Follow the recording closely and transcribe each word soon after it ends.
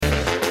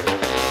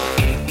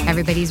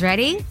Everybody's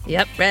ready?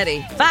 Yep,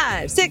 ready.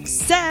 5, 6,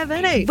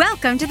 7, 8.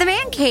 Welcome to The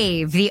Man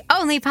Cave, the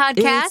only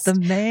podcast It's the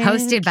Man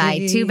hosted by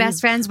Cave, two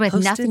best friends with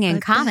hosted nothing in by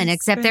common best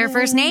except their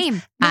first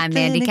name. I'm Nothing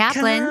Mandy in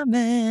Kaplan.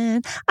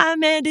 common. I'm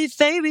Mandy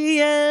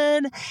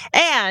Fabian.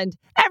 And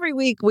every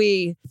week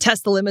we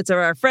test the limits of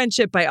our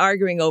friendship by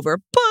arguing over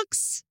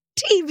books,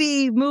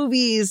 TV,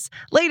 movies,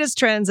 latest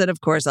trends, and of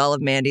course, all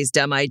of Mandy's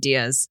dumb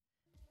ideas.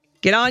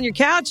 Get on your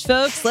couch,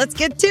 folks. Let's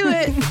get to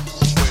it.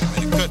 Wait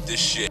a minute, cut this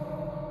shit.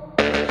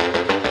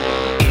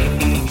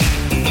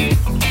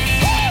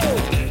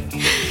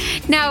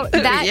 Now,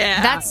 that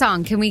Yeah. that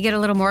song, can we get a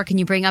little more? Can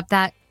you bring up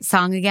that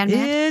song again,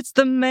 Matt? It's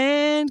the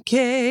Man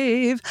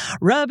Cave,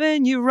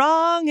 rubbing you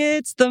wrong.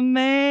 It's the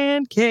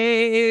Man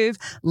Cave.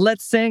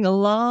 Let's sing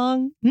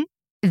along.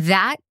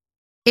 That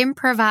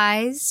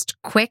improvised,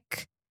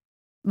 quick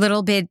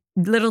little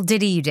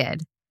ditty you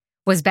did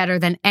was better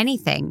than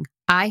anything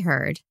I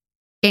heard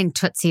in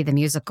Tootsie the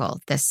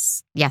Musical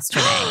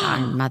yesterday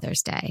on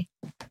Mother's Day.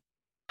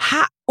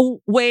 Oh,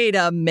 wait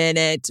a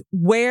minute.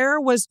 Where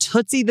was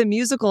Tootsie the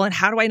Musical and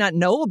how do I not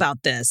know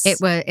about this?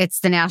 It's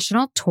the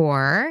national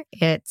tour.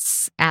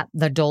 It's at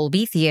the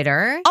Dolby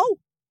Theater. Oh,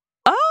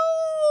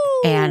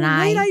 And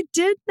wait, I I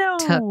did know.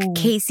 Took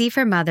Casey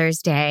for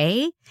Mother's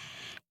Day.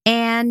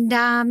 And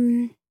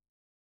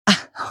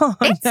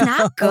it's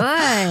not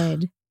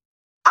good.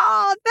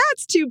 Oh,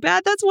 that's too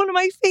bad. That's one of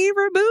my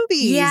favorite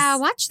movies. Yeah,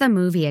 watch the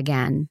movie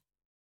again.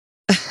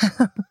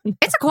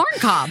 It's a corn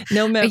cob.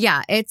 No,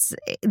 Yeah, it's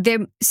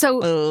them.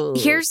 So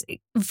here's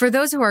for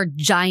those who are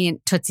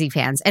giant Tootsie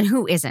fans, and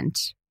who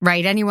isn't,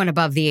 right? Anyone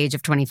above the age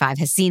of 25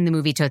 has seen the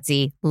movie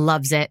Tootsie,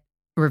 loves it,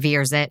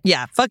 reveres it.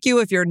 Yeah, fuck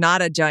you if you're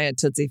not a giant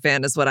Tootsie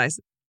fan, is what I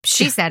said.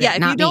 She said Yeah, it, if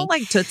not you don't me.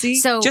 like Tootsie,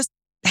 So- just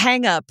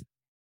hang up.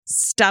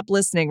 Stop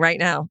listening right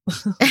now.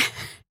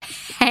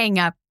 Hang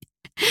up.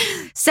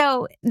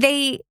 So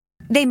they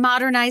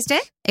modernized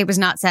it. It was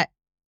not set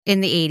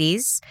in the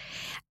 80s.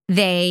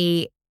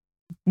 They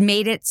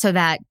made it so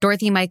that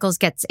Dorothy Michaels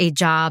gets a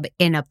job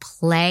in a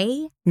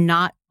play,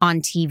 not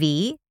on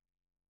TV,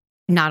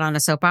 not on a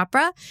soap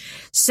opera.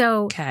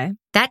 So Okay.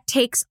 that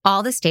takes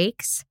all the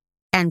stakes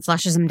and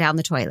flushes them down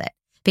the toilet.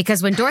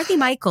 Because when Dorothy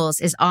Michaels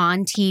is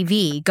on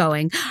TV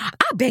going, I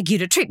beg you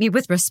to treat me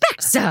with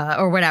respect, sir,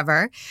 or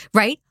whatever,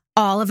 right?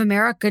 All of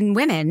American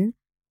women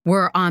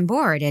were on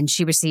board and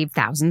she received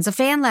thousands of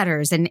fan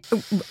letters and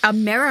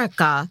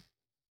America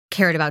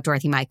cared about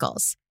Dorothy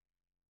Michaels.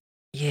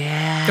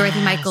 Yeah.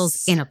 Dorothy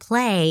Michaels in a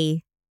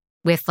play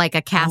with like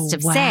a cast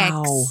of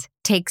wow. 6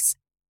 takes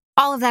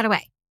all of that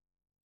away.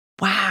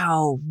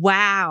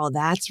 Wow.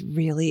 That's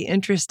really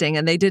interesting.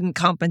 And they didn't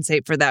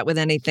compensate for that with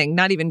anything,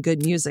 not even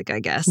good music, I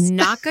guess.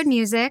 Not good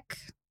music,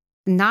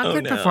 not Oh,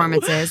 good no.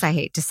 performances, I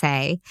hate to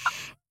say.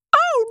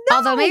 Oh, no.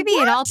 Although maybe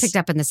it all what? picked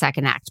up in the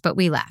second act, but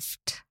we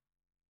left.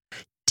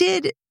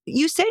 Did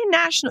you say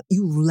national?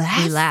 You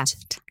left? We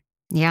left.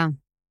 Yeah.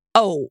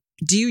 Oh,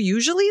 do you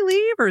usually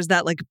leave or is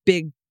that like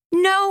big?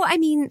 No, I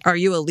mean, Are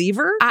you a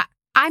leaver?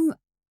 I'm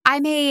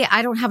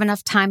I don't have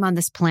enough time on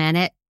this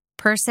planet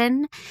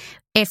person.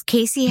 If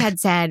Casey had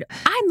said,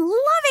 I'm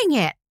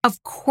loving it,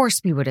 of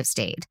course we would have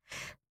stayed.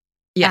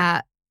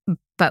 Yeah.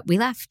 But we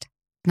left.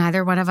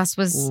 Neither one of us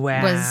was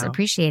Wow.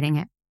 appreciating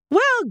it.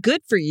 Well,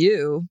 good for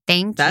you.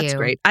 Thank you. That's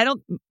great.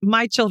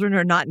 My children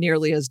are not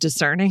nearly as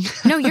discerning.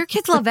 No, your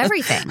kids love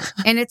everything.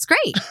 And it's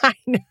great. I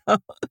know.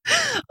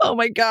 Oh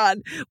my God.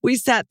 We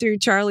sat through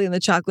Charlie and the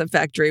Chocolate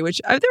Factory, which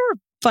there were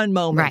fun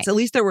moments. Right. At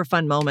least there were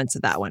fun moments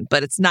of that one,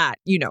 but it's not,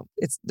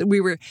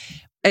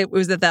 it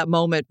was at that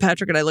moment,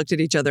 Patrick and I looked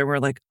at each other and we're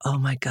like, oh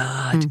my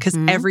God. Because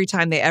Mhm. every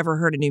time they ever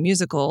heard a new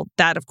musical,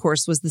 that of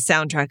course was the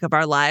soundtrack of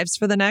our lives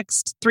for the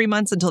next 3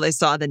 months until they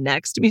saw the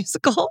next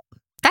musical.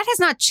 That has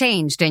not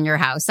changed in your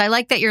house. I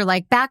like that you're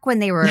like back when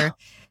they were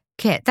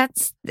kid.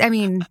 That's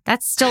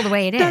still the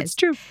way it is. That's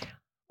true.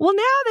 Well,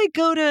 now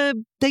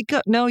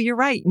no, you're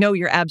right. No,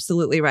 you're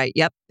absolutely right.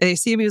 Yep. They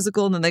see a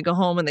musical and then they go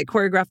home and they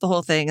choreograph the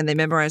whole thing and they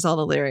memorize all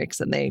the lyrics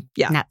and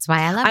That's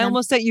why I love I them.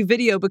 almost sent you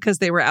video because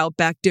they were out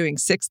back doing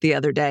Six the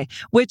other day,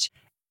 which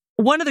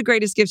one of the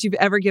greatest gifts you've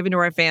ever given to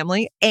our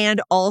family.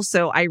 And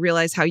also I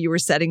realized how you were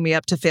setting me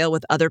up to fail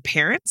with other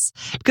parents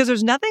because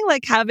there's nothing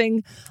like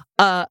having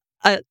a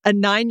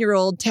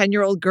 9-year-old,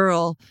 10-year-old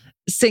girl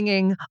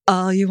singing,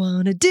 all you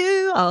want to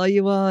do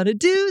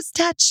is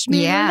touch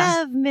me, Yeah.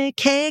 love me,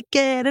 can't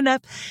get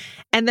enough.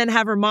 And then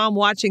have her mom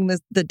watching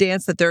the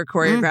dance that they're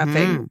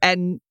choreographing.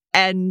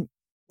 And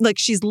like,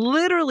 she's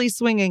literally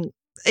swinging.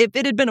 If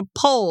it had been a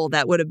pole,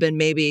 that would have been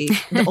maybe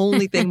the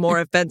only thing more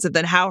offensive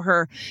than how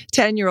her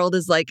 10-year-old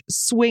is like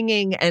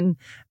swinging and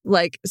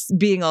like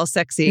being all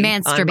sexy.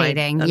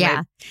 Masturbating.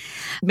 Yeah.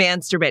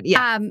 Masturbating.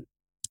 Yeah.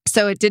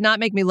 So it did not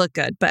make me look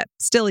good, but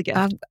still a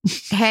gift.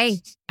 Hey,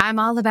 I'm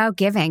all about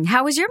giving.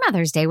 How was your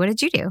Mother's Day? What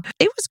did you do?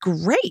 It was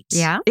great.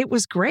 Yeah? It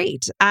was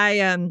great.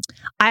 I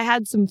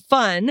had some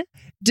fun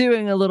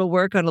doing a little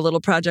work on a little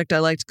project I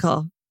like to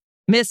call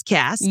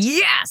Miscast.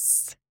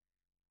 Yes.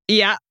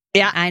 Yeah.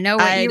 Yeah. I know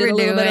what you were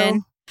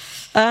doing.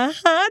 Did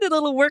a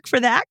little work for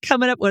that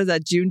coming up. What is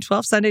that? June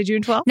 12th, Sunday,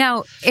 June 12th?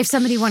 Now, if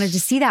somebody wanted to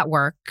see that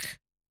work,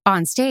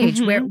 on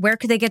stage, where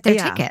could they get their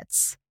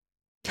tickets?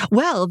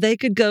 Well, they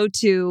could go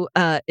to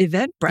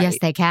Eventbrite. Yes,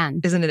 they can.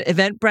 Isn't it?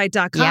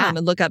 Eventbrite.com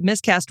and look up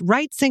Miscast,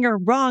 right singer,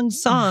 wrong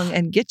song,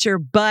 and get your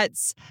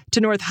butts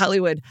to North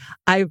Hollywood.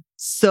 I'm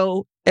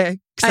so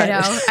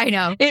excited. I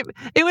know. It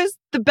was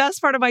the best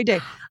part of my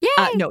day. Yay.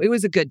 No, it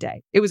was a good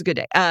day. It was a good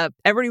day.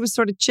 Everybody was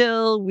sort of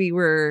chill. We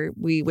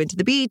went to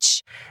the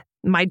beach.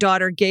 My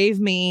daughter gave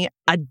me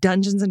a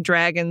Dungeons and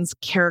Dragons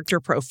character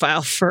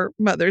profile for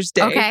Mother's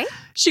Day. Okay.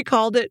 She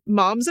called it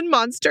Moms and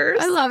Monsters.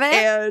 I love it.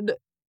 And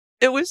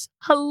it was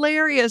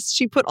hilarious.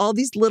 She put all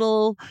these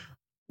little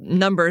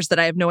numbers that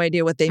I have no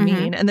idea what they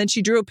mean. And then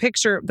she drew a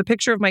picture. The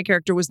picture of my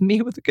character was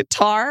me with a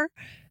guitar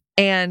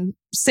and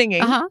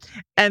singing.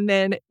 And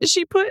then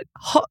she put,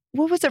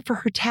 what was it for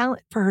her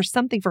talent, for her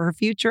something, for her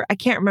future? I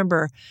can't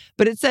remember.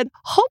 But it said,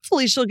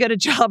 hopefully she'll get a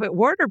job at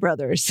Warner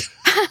Brothers.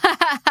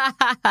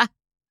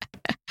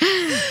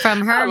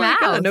 From her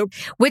mouth.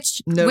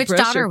 Which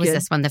daughter was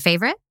this one? The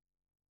favorite?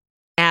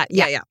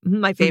 Yeah.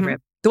 My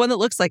favorite. The one that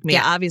looks like me.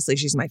 Yeah. Obviously,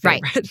 she's my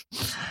favorite.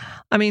 Right.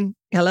 I mean,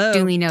 hello.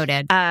 Duly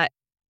noted.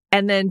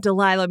 And then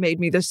Delilah made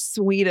me the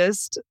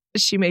sweetest.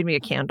 She made me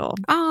a candle.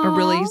 Aww. A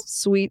really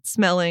sweet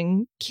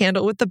smelling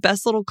candle with the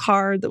best little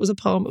card that was a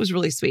poem. It was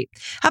really sweet.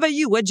 How about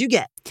you? What'd you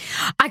get?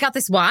 I got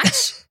this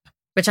watch,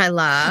 which I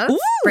love. Ooh,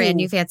 brand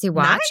new fancy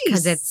watch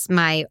because it's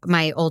my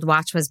old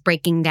watch was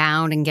breaking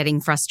down and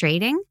getting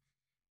frustrating.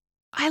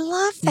 I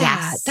love that.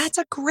 Yes. That's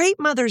a great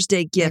Mother's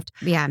Day gift.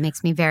 Yeah, it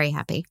makes me very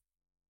happy.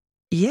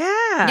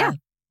 Yeah.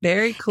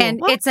 Very cool.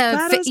 And it's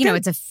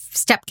it's a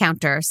step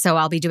counter. So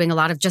I'll be doing a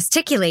lot of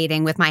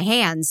gesticulating with my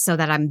hands so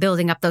that I'm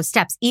building up those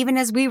steps, even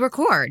as we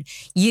record.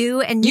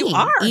 You and me. You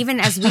are. Even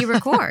as we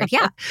record.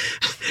 Yeah.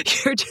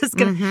 You're just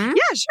going to,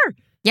 yeah, sure.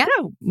 Yeah.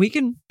 No, we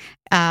can.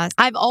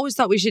 I've always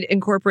thought we should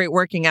incorporate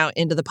working out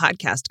into the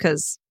podcast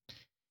because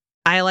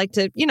I like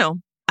to,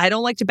 I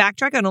don't like to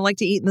backtrack. I don't like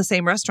to eat in the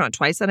same restaurant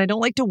twice. And I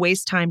don't like to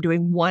waste time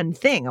doing one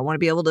thing. I want to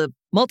be able to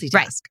multitask.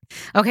 Right.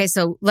 Okay,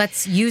 so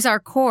let's use our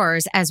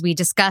cores as we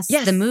discuss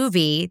the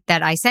movie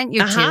that I sent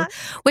you to,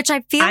 which I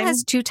feel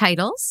has two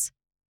titles.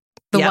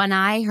 The one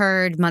I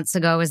heard months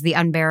ago is The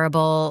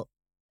Unbearable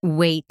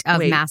Weight of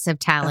Massive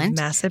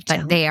Talent.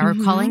 But they are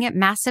calling it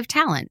Massive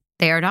Talent.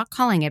 They are not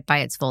calling it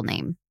by its full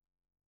name.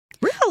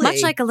 Really?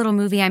 Much like a little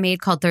movie I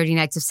made called 30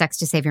 Nights of Sex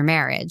to Save Your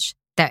Marriage.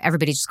 That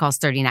everybody just calls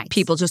 30 Nights.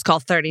 People just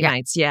call 30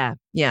 Nights. Yeah.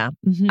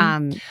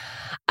 Mm-hmm.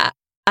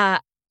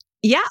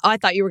 I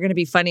thought you were going to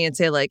be funny and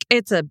say like,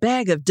 it's a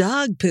bag of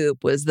dog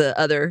poop was the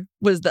other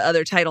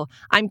title.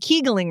 I'm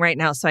Kegeling right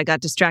now, so I got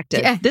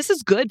distracted. Yeah. This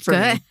is good for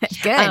me.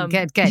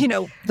 Good.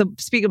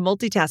 Speak of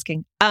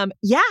multitasking.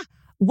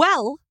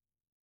 Well,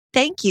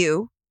 thank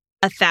you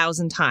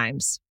 1,000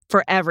 times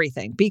for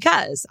everything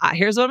because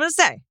here's what I'm going to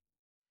say.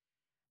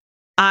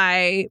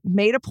 I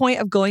made a point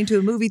of going to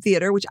a movie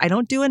theater, which I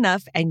don't do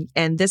enough. And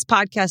this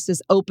podcast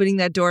is opening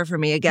that door for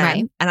me again.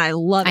 Right. And I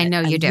love it. I know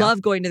you do. I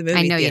love going to the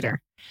movie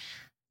theater.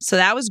 So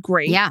that was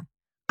great. Yeah.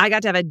 I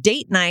got to have a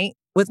date night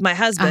with my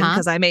husband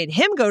because I made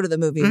him go to the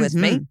movie with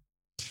me.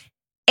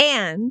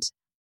 And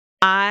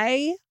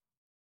I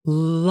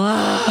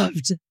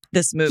loved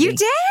this movie. You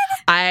did?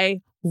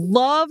 I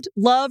loved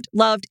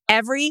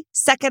every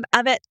second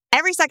of it.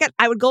 Every second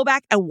I would go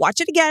back and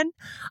watch it again.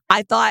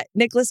 I thought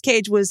Nicolas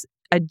Cage was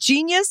a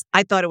genius.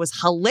 I thought it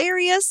was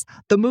hilarious.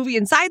 The movie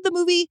inside the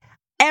movie,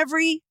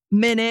 every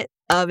minute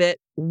of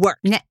it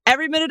worked.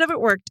 Every minute of it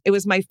worked. It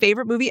was my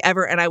favorite movie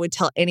ever. And I would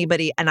tell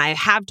anybody. And I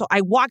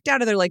walked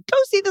out of there like, go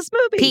see this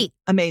movie. Pete.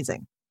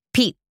 Amazing.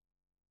 Pete,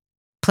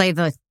 play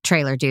the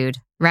trailer, dude.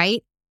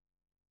 Right?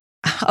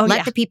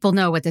 Let the people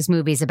know what this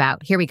movie's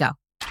about. Here we go.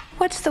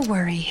 What's the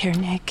worry here,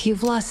 Nick?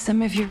 You've lost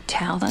some of your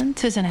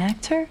talent as an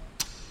actor?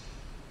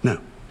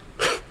 No.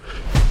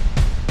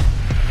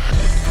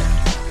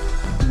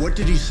 What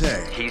did he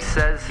say? He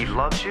says he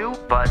loves you,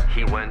 but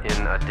he went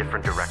in a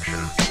different direction.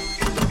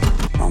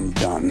 I'm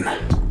done.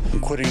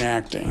 I'm quitting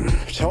acting.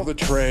 Tell the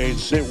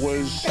trades, it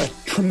was a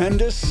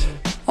tremendous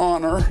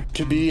honor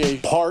to be a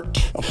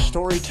part of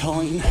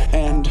storytelling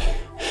and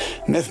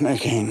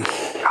myth-making.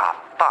 Ah,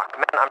 fuck,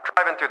 man, I'm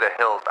driving through the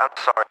hills. I'm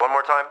sorry, one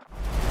more time.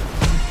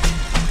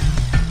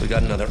 We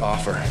got another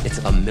offer. It's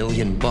 $1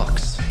 million.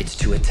 It's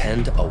to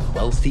attend a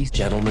wealthy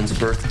gentleman's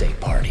birthday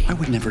party. I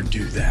would never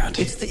do that.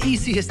 It's the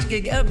easiest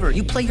gig ever.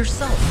 You play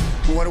yourself.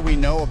 What do we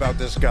know about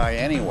this guy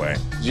anyway?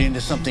 Is he into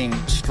something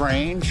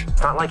strange?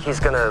 It's not like he's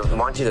gonna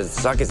want you to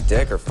suck his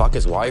dick or fuck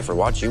his wife or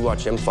watch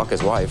him fuck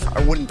his wife.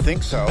 I wouldn't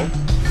think so.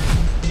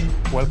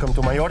 Welcome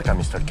to Mallorca,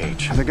 Mr.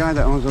 Cage. The guy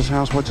that owns this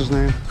house, what's his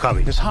name?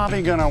 Javi. Is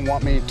Javi gonna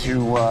want me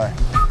to, I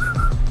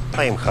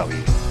am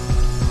Javi.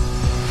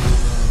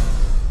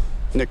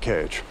 Nick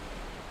Cage.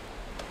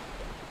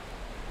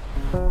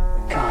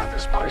 God,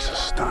 this place is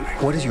stunning.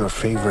 What is your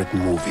favorite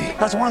movie?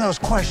 That's one of those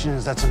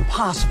questions that's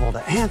impossible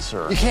to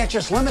answer. You can't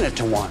just limit it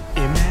to one.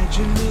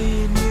 Imagine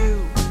me and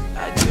you,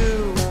 I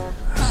do.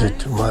 Is it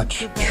too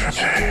much?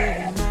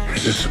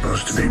 Is it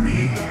supposed to be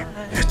me?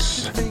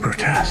 It's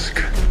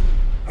grotesque.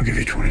 I'll give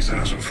you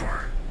 $20,000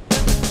 for it.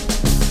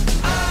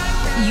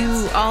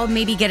 You all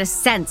maybe get a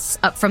sense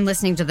from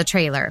listening to the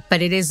trailer,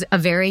 but it is a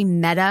very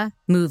meta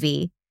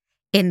movie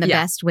in the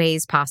best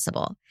ways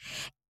possible.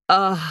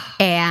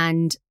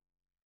 And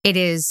it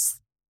is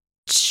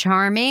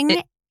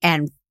charming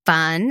and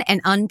fun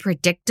and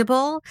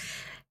unpredictable.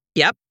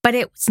 Yep. But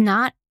it's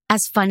not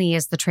as funny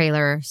as the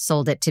trailer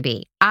sold it to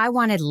be. I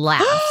wanted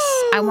laughs.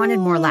 I wanted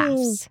more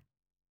laughs.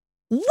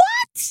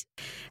 What?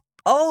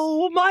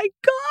 Oh my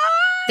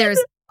God.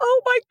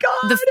 Oh my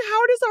God.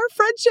 How does our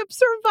friendship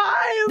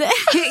survive?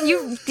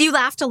 You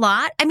laughed a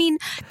lot. I mean,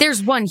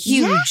 there's one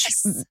huge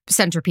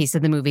centerpiece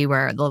of the movie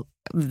where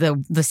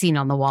the scene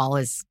on the wall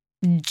is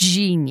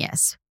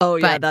genius. Oh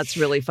yeah, that's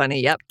really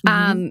funny. Yep.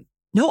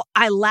 No,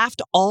 I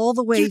laughed all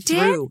the way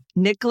through.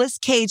 Nicolas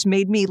Cage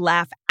made me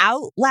laugh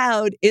out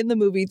loud in the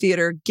movie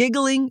theater,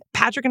 giggling,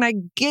 Patrick and I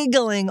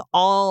giggling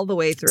all the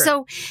way through.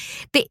 So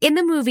in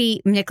the movie,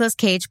 Nicolas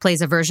Cage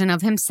plays a version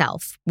of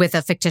himself with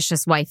a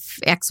fictitious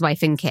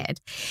ex-wife and kid.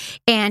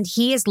 And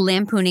he is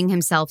lampooning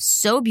himself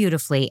so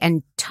beautiful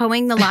and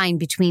towing the line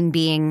between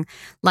being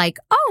like,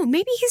 oh,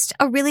 maybe he's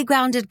a really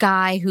grounded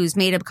guy who's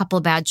made a couple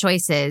of bad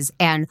choices.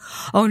 And,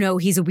 oh no,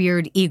 he's a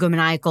weird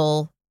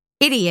egomaniacal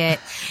idiot.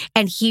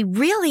 And he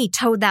really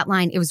towed that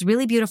line. It was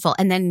really beautiful.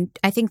 And then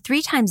I think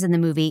 3 times in the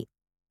movie,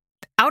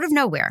 out of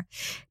nowhere,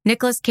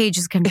 Nicolas Cage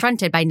is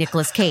confronted by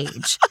Nicolas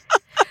Cage.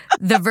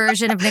 The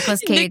version of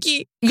Nicolas Cage.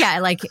 Nicky. Yeah,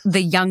 like the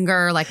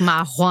younger, like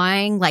Ma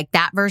Huang, like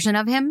that version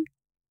of him.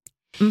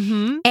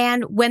 Mm-hmm.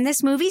 And when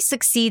this movie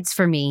succeeds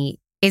for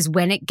me is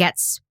when it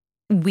gets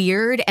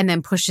weird and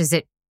then pushes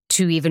it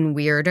to even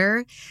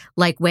weirder.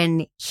 Like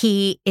when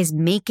he is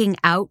making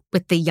out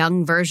with the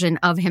young version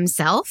of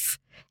himself.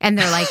 And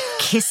they're like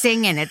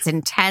kissing and it's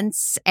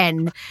intense.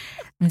 And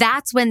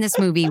that's when this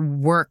movie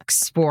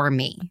works for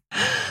me.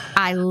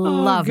 I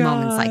love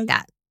moments like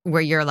that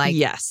where you're like,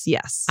 yes.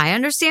 I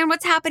understand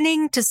what's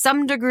happening to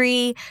some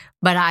degree,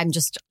 but I'm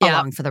just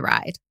along for the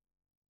ride.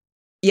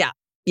 Yeah.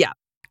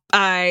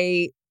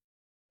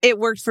 It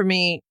worked for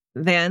me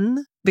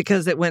then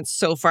because it went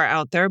so far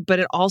out there, but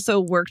it also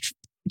worked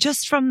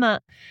just from the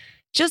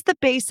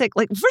basic,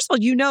 like, first of all,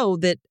 you know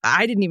that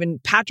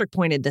Patrick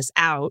pointed this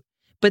out.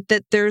 But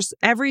that there's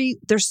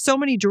so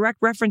many direct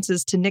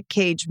references to Nick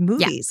Cage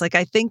movies. Yeah. Like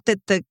I think that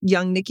the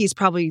young Nicky's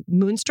probably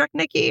Moonstruck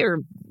Nicky or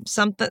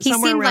something. He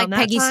somewhere seemed around like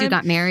Peggy Sue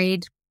Got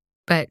Married,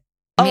 but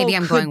maybe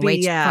I'm going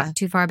way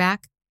too far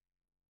back.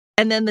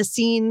 And then the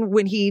scene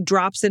when he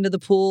drops into the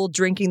pool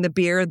drinking the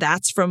beer,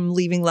 that's from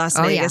Leaving Las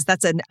Vegas. Yeah.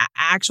 That's an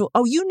actual.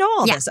 Oh, you know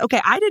all this.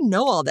 Okay, I didn't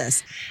know all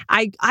this.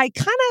 I kind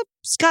of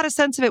got a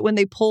sense of it when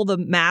they pull the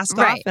mask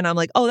off, and I'm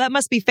like, oh, that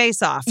must be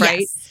Face Off, right?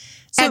 Yes.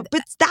 So,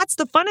 but that's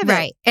the fun of it.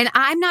 Right. And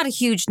I'm not a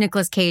huge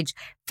Nicolas Cage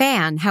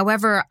fan.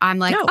 However, I'm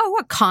like,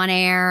 what Con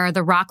Air,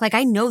 The Rock. Like,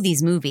 I know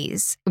these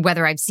movies.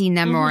 Whether I've seen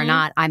them or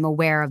not, I'm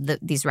aware of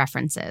these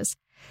references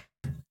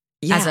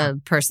as a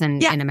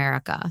person in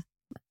America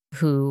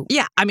who...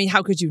 Yeah. I mean,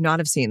 how could you not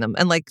have seen them?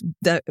 And like,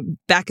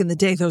 back in the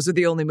day, those were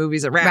the only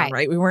movies around,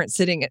 right? We weren't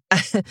sitting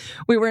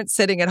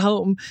at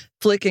home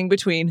flicking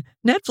between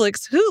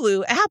Netflix,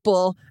 Hulu,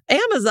 Apple,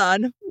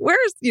 Amazon.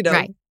 Where's,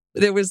 Right.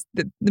 There was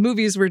the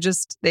movies were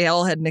just, they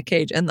all had Nick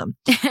Cage in them.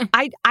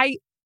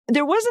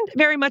 There wasn't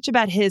very much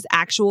about his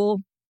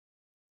actual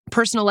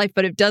personal life,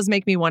 but it does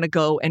make me want to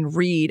go and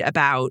read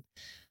about,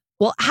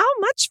 well, how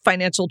much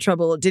financial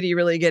trouble did he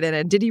really get in?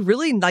 And did he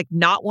really like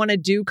not want to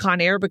do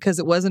Con Air because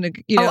it wasn't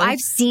Oh,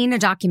 I've seen a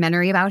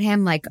documentary about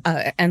him. Like,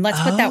 and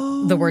let's put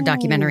the word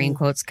documentary in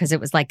quotes because it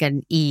was like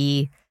an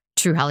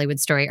True Hollywood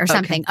Story or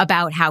something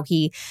about how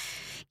he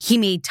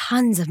made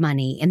tons of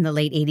money in the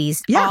late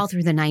 80s, all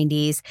through the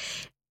 90s.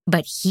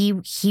 But he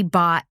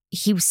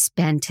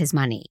spent his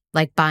money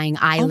like buying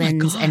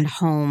islands and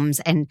homes.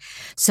 And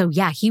so,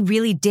 he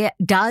really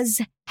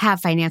does have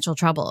financial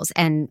troubles.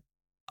 And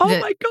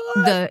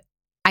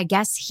I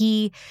guess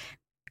he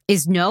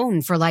is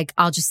known for like,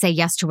 I'll just say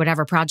yes to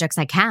whatever projects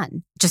I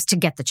can just to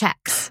get the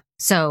checks.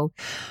 So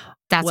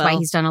that's why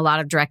he's done a lot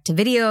of direct to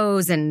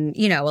videos and,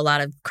 a lot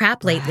of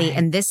crap lately. Right.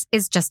 And this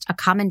is just a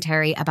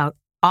commentary about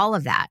all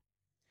of that.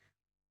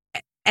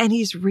 And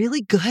he's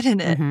really good in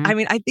it. Mm-hmm. I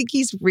mean, I think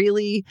he's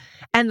really,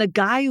 and the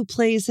guy who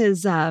plays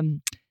his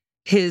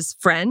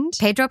friend,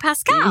 Pedro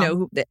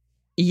Pascal.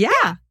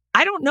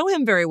 I don't know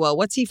him very well.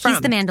 What's he from?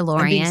 He's the Mandalorian.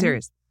 I'm being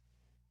serious.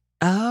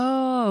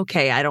 Oh,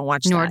 okay. I don't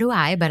watch Nor that. do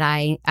I, but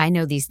I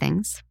know these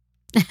things.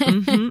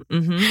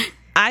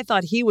 I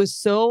thought he was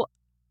so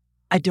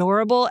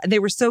adorable, and they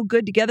were so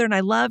good together, and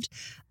I loved.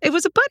 It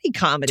was a buddy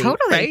comedy,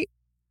 totally, right?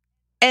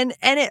 And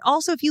it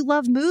also, if you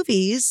love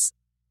movies.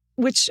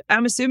 Which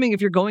I'm assuming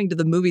if you're going to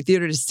the movie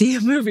theater to see a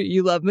movie,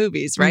 you love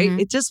movies, right? Mm-hmm.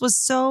 It just was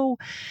so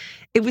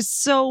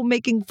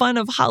making fun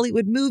of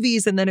Hollywood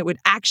movies. And then it would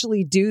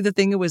actually do the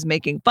thing it was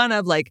making fun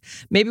of. Like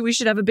maybe we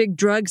should have a big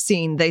drug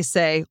scene, they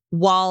say,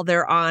 while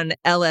they're on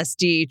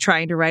LSD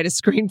trying to write a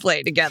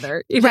screenplay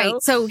together.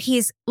 Right. So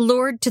he's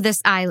lured to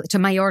this island, to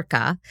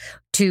Mallorca,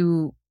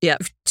 to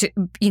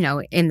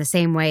in the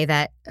same way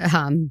that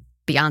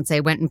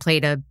Beyonce went and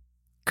played a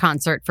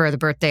concert for the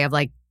birthday of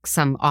like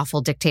some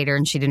awful dictator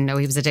and she didn't know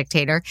he was a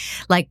dictator.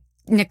 Like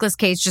Nicolas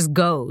Cage just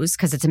goes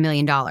because it's $1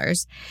 million.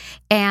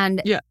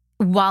 And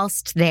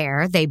whilst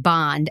there, they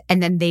bond,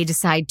 and then they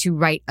decide to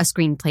write a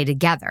screenplay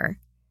together.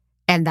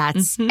 And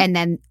that's, and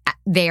then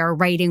they are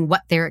writing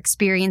what they're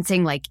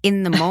experiencing, like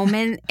in the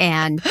moment.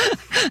 And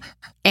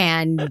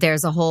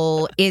there's a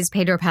whole, is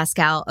Pedro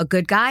Pascal a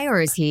good guy,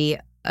 or is he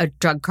a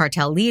drug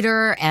cartel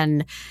leader?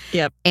 And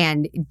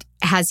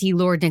has he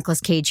lured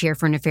Nicolas Cage here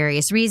for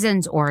nefarious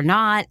reasons or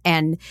not?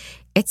 And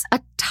it's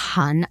a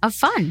ton of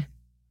fun.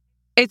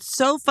 It's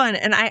so fun.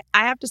 And I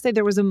have to say,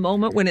 there was a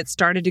moment when it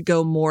started to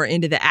go more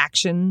into the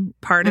action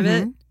part of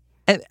it.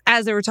 And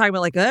as they were talking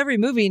about, like, every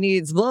movie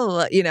needs blah, blah,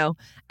 blah, you know.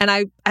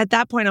 And at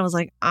that point, I was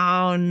like,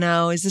 oh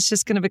no, is this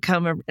just going to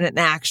become an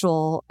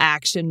actual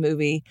action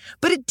movie?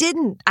 But it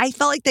didn't. I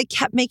felt like they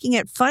kept making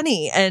it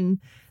funny, and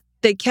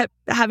they kept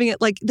having it,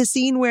 like the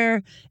scene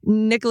where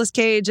Nicolas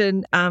Cage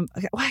and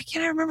why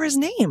can't I remember his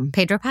name?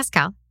 Pedro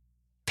Pascal.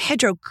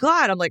 Pedro.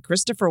 God, I'm like,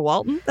 Christopher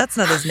Walton? That's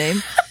not his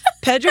name.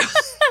 Pedro.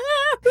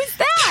 Who's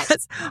that?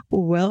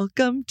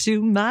 Welcome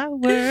to my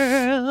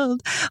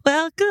world.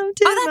 Welcome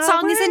to that my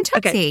song world. is in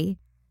Tootsie. Okay.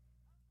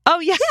 Oh,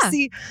 yeah.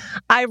 See,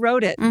 I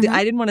wrote it.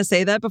 I didn't want to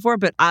say that before,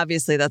 but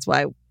obviously that's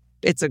why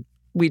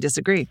we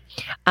disagree.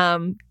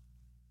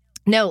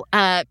 No,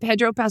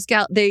 Pedro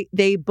Pascal,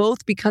 they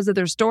both, because of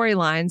their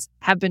storylines,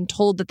 have been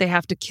told that they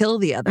have to kill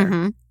the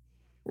other.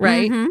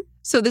 Right?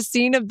 So the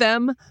scene of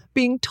them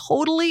being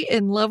totally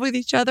in love with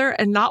each other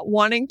and not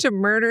wanting to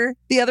murder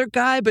the other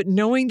guy, but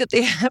knowing that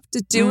they have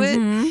to do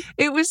it,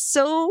 it was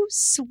so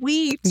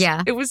sweet.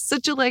 Yeah. It was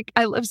such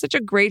such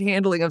a great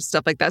handling of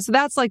stuff like that. So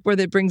that's like where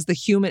they brings the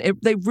human,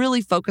 they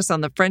really focus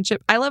on the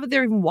friendship. I love it.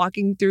 They're even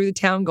walking through the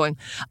town going,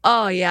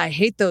 oh yeah, I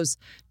hate those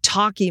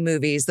talky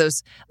movies.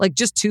 Those like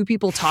just two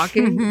people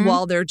talking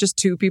while they're just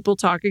two people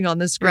talking on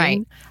the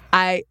screen.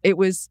 Right. It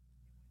was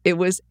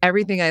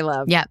everything I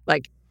love. Yeah.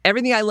 Like,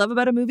 everything I love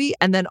about a movie,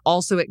 and then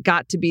also it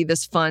got to be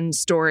this fun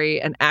story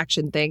and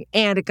action thing,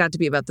 and it got to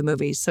be about the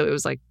movie. So it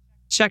was like,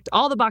 checked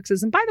all the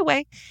boxes. And by the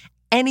way,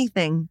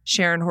 anything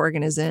Sharon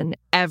Horgan is in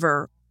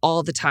ever,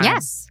 all the time.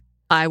 Yes.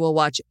 I will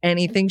watch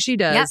anything she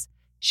does. Yep.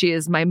 She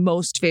is my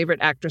most favorite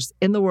actress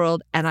in the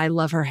world, and I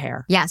love her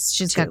hair. Yes,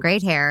 she's got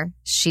great hair.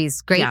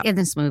 She's great in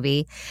this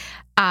movie.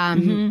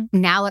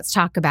 Now let's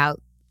talk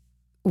about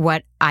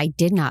what I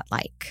did not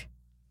like.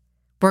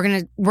 We're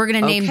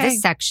gonna name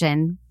this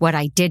section "What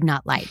I Did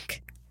Not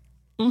Like."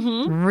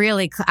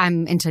 Really,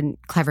 I'm into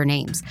clever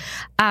names.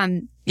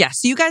 Yeah,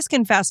 so you guys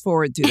can fast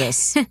forward through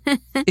this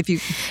if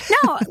you.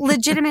 No,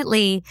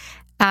 legitimately,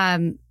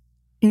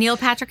 Neil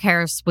Patrick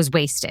Harris was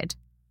wasted.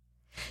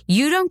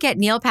 You don't get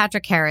Neil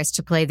Patrick Harris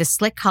to play the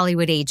slick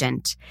Hollywood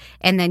agent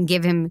and then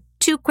give him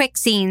 2 quick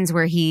scenes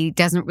where he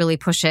doesn't really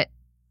push it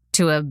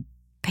to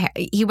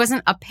he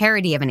wasn't a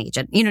parody of an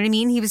agent. You know what I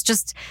mean? He was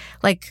just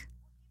like,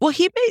 well,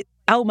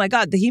 oh my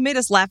God, he made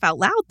us laugh out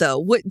loud though.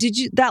 What did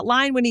you, that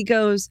line when he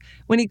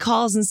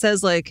calls and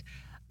says like,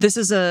 this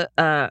is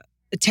a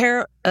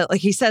terror,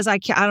 like he says, I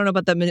don't know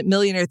about the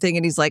millionaire thing.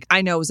 And he's like,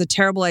 I know it was a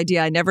terrible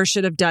idea. I never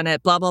should have done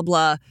it, blah, blah,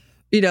 blah.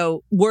 You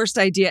know, worst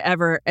idea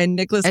ever. And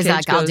Nicolas Cage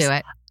goes, I'll do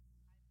it.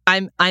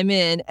 I'm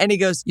in. And he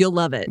goes, you'll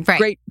love it.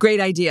 Right. Great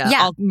idea.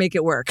 Yeah. I'll make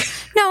it work.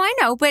 No, I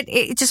know, but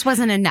it just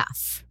wasn't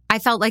enough. I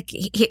felt like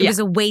it was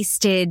a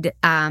wasted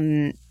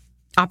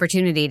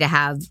opportunity to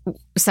have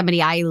somebody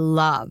I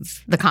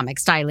love the comic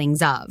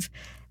stylings of.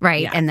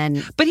 Right. Yeah. And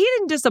then. But he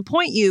didn't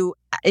disappoint you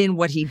in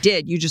what he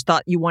did. You just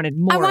thought you wanted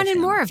more. I wanted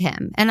more of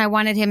him. And I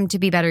wanted him to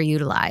be better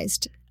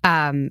utilized.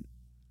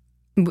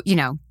 You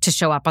know, to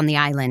show up on the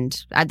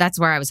island. That's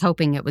where I was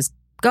hoping it was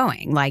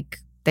going. Like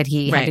that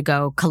he had to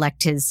go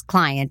collect his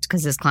client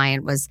because his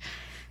client was,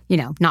 you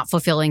know, not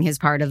fulfilling his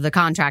part of the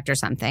contract or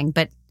something.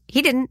 But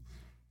he didn't.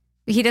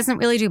 He doesn't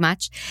really do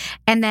much.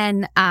 And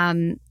then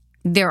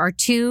there are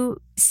 2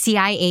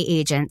 CIA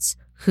agents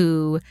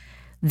who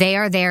they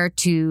are there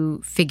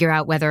to figure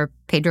out whether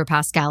Pedro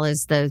Pascal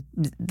is the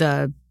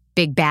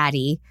big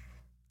baddie.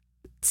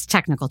 It's a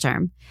technical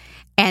term.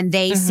 And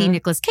they see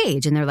Nicolas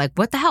Cage and they're like,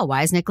 what the hell?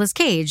 Why is Nicolas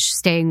Cage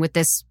staying with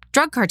this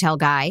drug cartel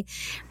guy?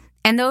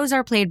 And those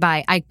are played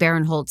by Ike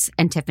Barinholtz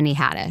and Tiffany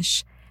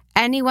Haddish.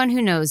 Anyone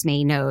who knows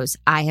me knows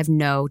I have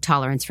no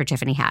tolerance for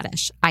Tiffany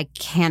Haddish. I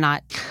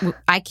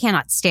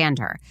cannot stand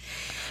her.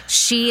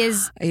 She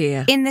is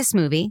in this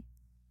movie,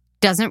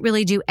 doesn't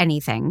really do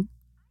anything.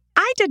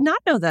 I did not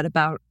know that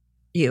about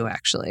you,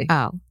 actually.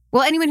 Oh.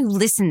 Well, anyone who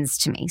listens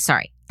to me,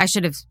 sorry. I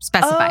should have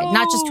specified,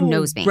 not just who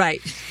knows me. Right.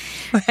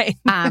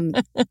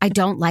 I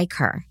don't like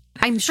her.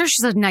 I'm sure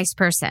she's a nice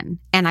person,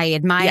 and I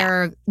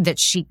admire that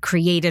she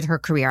created her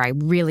career. I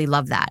really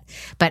love that.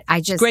 But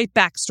I just... Great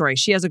backstory.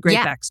 She has a great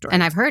backstory.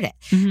 And I've heard it.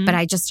 But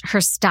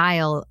her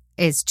style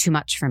is too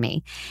much for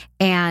me.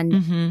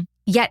 And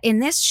yet in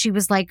this, she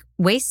was like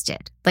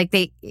wasted. Like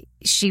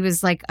she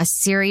was like a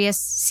serious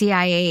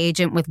CIA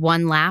agent with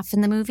one laugh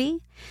in the movie.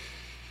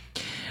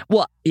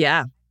 Well,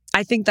 yeah.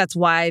 I think that's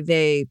why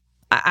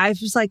I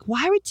was like,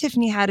 why would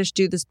Tiffany Haddish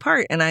do this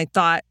part? And I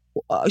thought,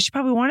 she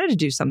probably wanted to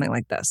do something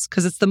like this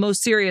because it's the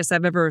most serious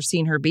I've ever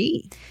seen her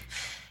be.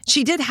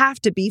 She did have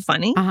to be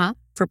funny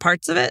for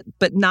parts of it,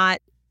 but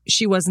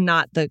she was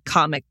not the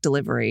comic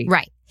delivery.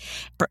 Right.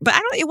 But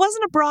it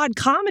wasn't a broad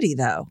comedy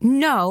though.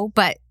 No,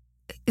 but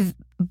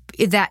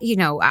that,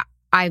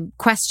 I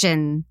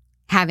question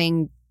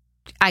having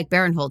Ike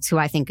Barinholtz, who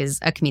I think is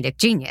a comedic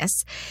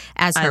genius,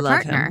 as her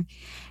partner. Him.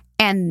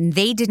 And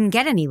they didn't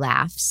get any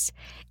laughs.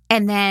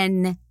 And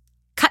then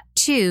cut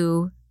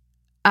to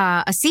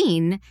a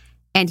scene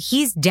and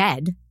he's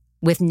dead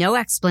with no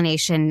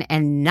explanation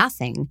and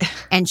nothing.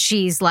 And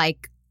she's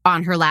like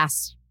on her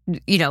last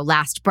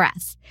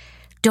breath.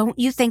 Don't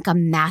you think a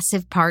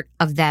massive part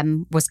of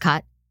them was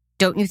cut?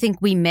 Don't you think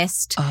we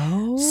missed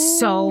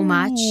so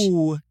much?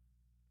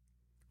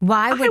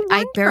 Why would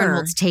Ike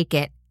Barinholtz take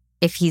it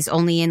if he's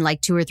only in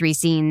like 2 or 3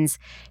 scenes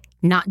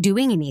not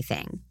doing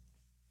anything?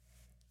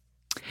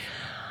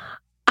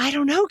 I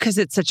don't know, because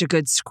it's such a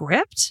good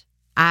script.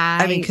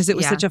 I mean, because it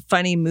was such a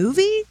funny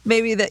movie.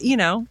 Maybe that,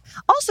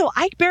 Also,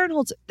 Ike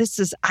Barinholtz,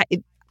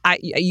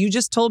 you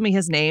just told me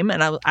his name,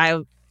 and I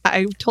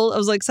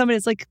was like,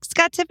 it's like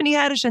Scott Tiffany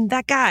Haddish and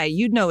that guy.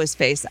 You'd know his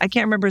face. I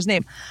can't remember his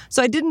name.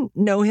 So I didn't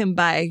know him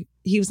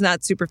he was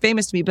not super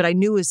famous to me, but I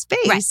knew his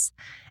face. Right.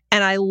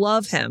 And I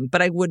love him,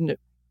 but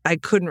I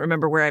couldn't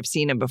remember where I've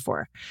seen him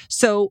before.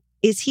 So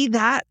is he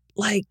that,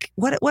 like,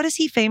 what is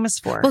he famous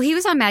for? Well, he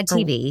was on Mad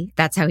TV.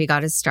 That's how he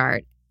got his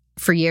start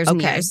for years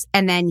and years.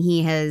 And then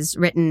he has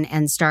written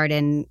and starred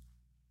in,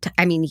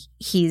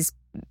 he's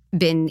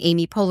been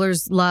Amy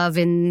Poehler's love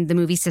in the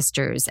movie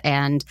Sisters.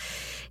 And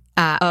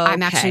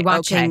I'm actually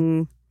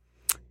watching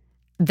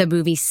the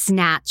movie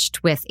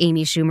Snatched with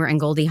Amy Schumer and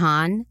Goldie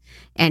Hawn,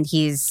 and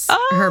he's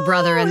her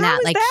brother in that.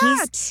 Like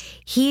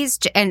he's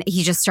and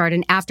he just starred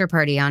in After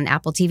Party on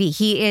Apple TV.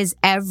 He is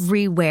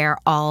everywhere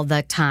all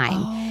the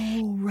time.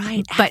 Oh,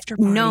 right. But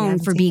known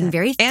for being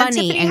very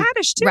funny and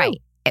Haddish too. Right.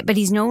 But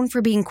he's known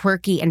for being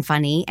quirky and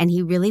funny, and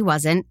he really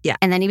wasn't. Yeah.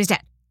 And then he was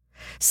dead.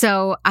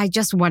 So I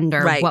just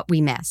wonder what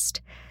we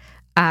missed.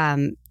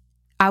 I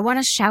want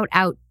to shout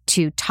out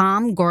to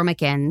Tom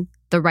Gormican,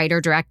 the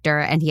writer-director,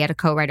 and he had a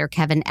co-writer,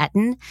 Kevin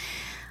Etten.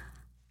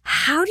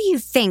 How do you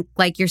think,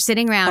 like, you're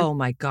sitting around... Oh,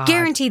 my God.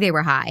 Guarantee they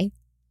were high,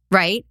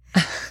 right?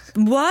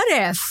 What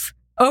if...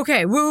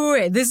 Okay,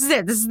 wait. This is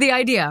it. This is the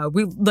idea.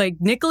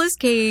 Nicolas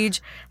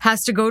Cage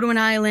has to go to an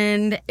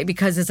island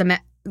because it's a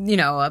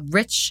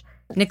rich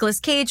Nicolas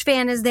Cage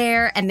fan is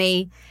there, and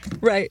they...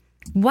 Right.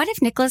 What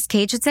if Nicolas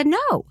Cage had said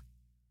no?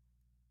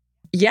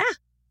 Yeah.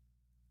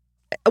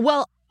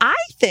 Well, I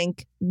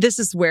think this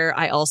is where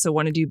I also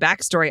want to do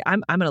backstory.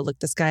 I'm going to look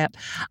this guy up.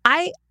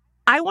 I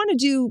want to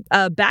do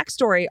a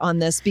backstory on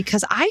this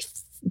because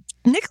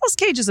Nicolas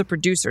Cage is a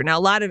producer. Now,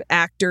 a lot of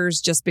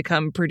just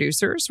become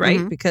producers, right?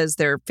 Mm-hmm. Because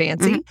they're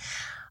fancy.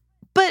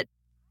 Mm-hmm. But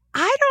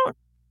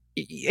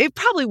it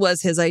probably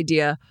was his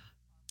idea,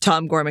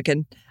 Tom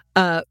Gormican.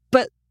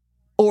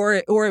 Or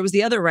it was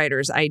the other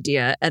writer's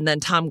idea, and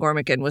then Tom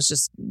Gormican was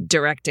just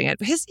directing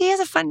it. He has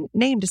a fun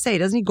name to say,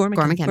 doesn't he?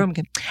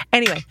 Gormican.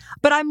 Anyway,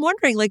 but I'm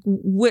wondering, like,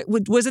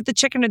 was it the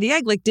chicken or the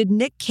egg? Like, did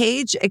Nick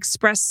Cage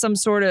express some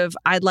sort of,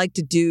 I'd like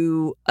to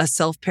do a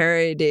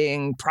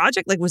self-parodying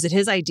project? Like, was it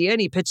his idea,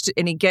 and he pitched it,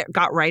 and he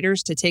got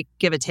writers to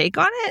give a take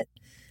on it?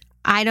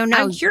 I don't know.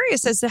 I'm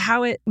curious as to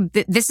how it...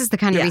 This is the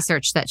kind of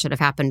research that should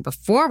have happened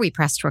before we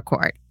pressed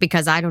record,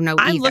 because I don't know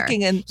either. I'm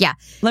looking and... Yeah.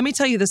 Let me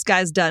tell you, this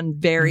guy's done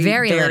very,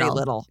 very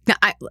little. No,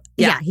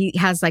 he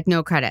has like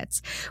no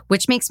credits,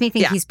 which makes me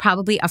think he's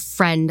probably a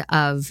friend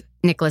of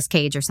Nicolas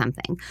Cage or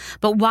something.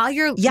 But while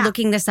you're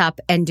looking this up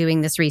and doing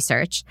this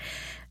research...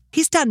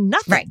 He's done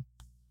nothing. Right.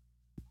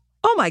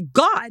 Oh my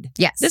God.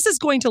 Yes. This is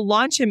going to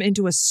launch him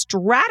into a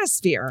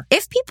stratosphere.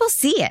 If people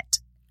see it.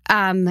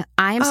 I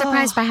am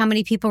surprised by how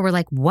many people were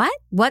like, what?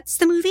 What's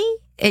the movie?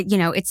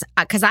 It's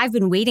because I've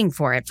been waiting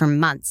for it for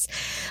months.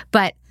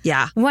 But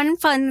one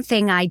fun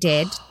thing I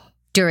did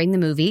during the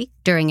movie,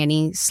 during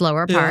any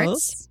slower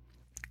parts,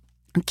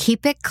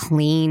 keep it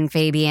clean,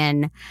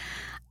 Fabian.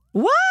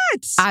 What?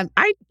 I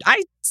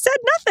said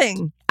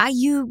nothing.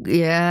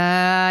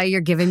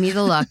 You're giving me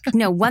the look.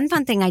 No, one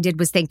fun thing I did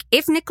was think,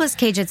 if Nicolas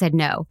Cage had said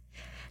no,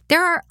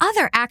 there are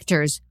other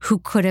actors who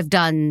could have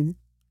done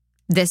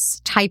this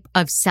type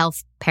of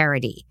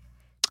self-parody.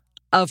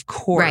 Of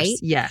course. Right?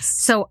 Yes.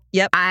 So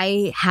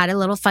I had a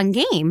little fun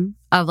game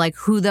of like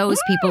who those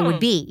people would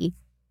be.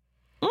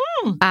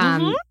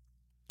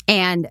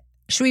 And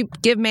should we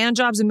give man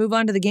jobs and move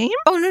on to the game?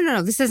 Oh,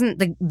 no. This isn't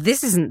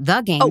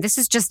the game. This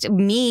is just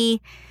me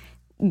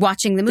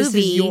watching the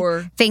movie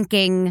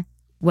thinking,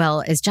 well,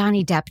 is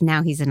Johnny Depp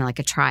now he's in like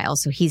a trial,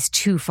 so he's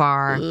too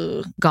far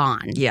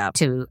gone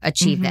to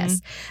achieve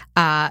this.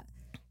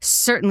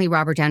 Certainly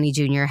Robert Downey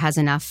Jr. has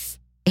enough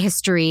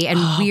history and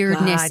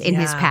weirdness in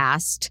his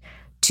past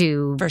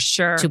to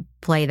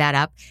play that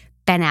up.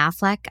 Ben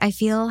Affleck, I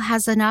feel,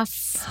 has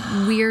enough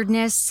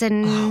weirdness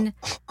and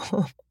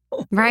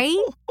right?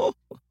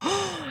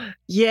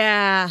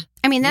 Yeah.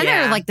 I mean, then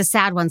there are like the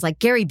sad ones, like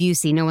Gary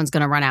Busey. No one's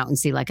going to run out and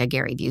see like a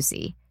Gary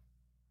Busey.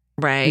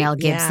 Right. Mel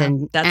Gibson.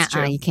 Yeah, that's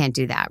true. You can't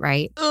do that,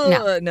 right?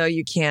 No,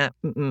 you can't.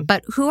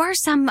 But who are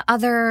some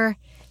other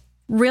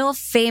real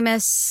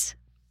famous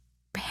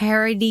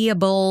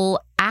parodyable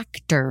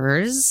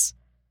actors.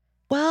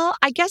 Well,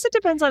 I guess it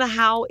depends on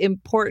how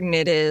important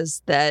it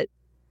is that,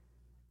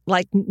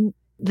 like,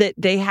 that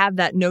they have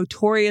that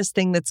notorious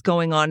thing that's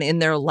going on in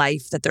their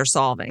life that they're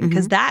solving.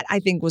 Because that, I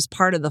think, was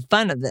part of the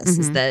fun of this,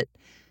 is that,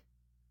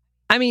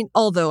 I mean,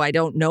 although I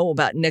don't know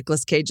about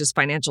Nicolas Cage's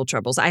financial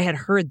troubles, I had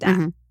heard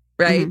that,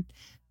 right?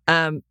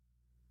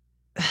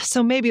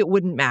 So maybe it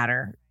wouldn't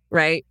matter,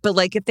 right? But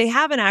like, if they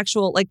have an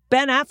actual, like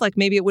Ben Affleck,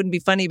 maybe it wouldn't be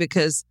funny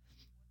because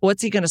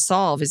what's he going to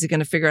solve? Is he going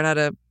to figure out how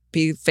to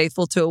be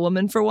faithful to a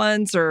woman for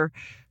once, or,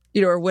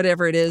 you know, or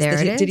whatever it is?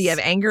 Did he have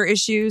anger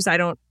issues? I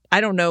don't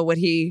know what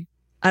he,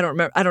 I don't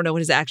know what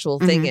his actual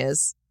thing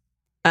is.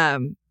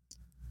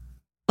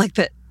 Like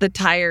the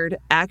tired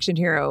action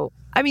hero.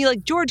 I mean,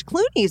 like George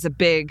Clooney is a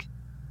big,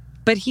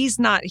 but he's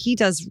not, he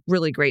does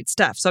really great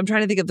stuff. So I'm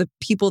trying to think of the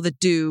people that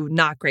do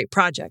not great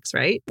projects,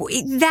 right?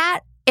 That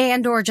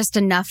and or just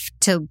enough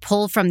to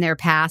pull from their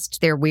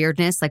past, their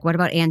weirdness. Like, what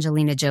about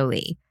Angelina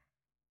Jolie?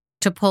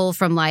 To pull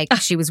from, like,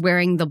 she was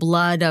wearing the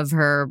blood of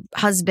her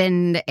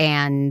husband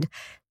and,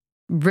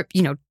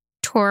 you know,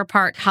 tore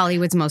apart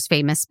Hollywood's most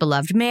famous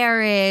beloved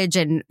marriage.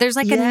 And there's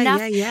like enough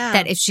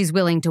that if she's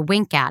willing to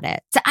wink at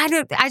it. So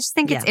I just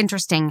think it's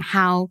interesting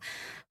how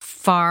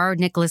far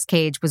Nicolas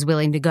Cage was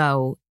willing to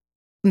go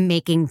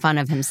making fun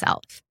of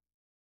himself.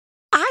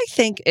 I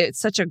think it's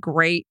such a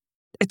great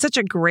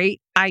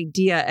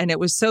idea, and it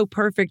was so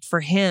perfect for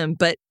him,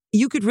 but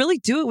you could really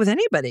do it with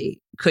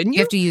anybody, couldn't you?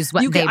 You have to use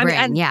what they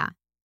bring,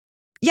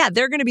 Yeah,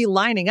 they're going to be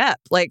lining up.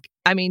 Like,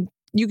 I mean,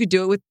 you could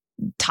do it with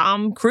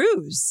Tom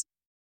Cruise.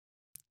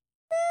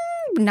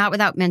 Not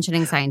without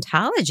mentioning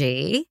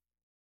Scientology.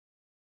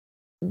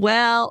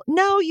 Well,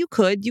 no, you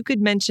could. You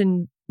could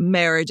mention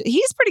marriage.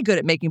 He's pretty good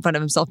at making fun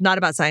of himself, not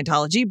about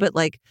Scientology, but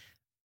like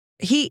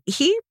he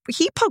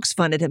pokes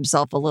fun at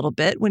himself a little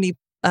bit when he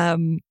a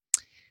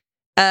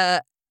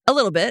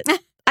little bit.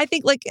 I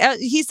think like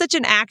he's such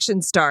an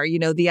action star, you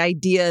know, the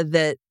idea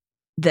that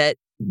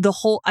the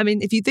whole, I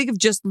mean, if you think of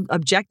just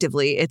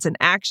objectively, it's an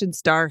action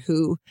star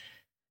who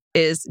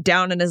is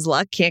down in his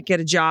luck, can't get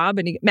a job.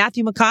 And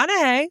Matthew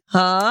McConaughey,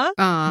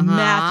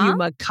 Matthew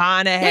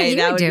McConaughey,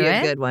 that would be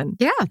a good one.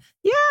 Yeah.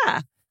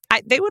 Yeah.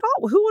 Who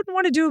wouldn't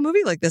want to do a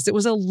movie like this? It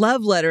was a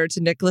love letter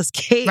to Nicolas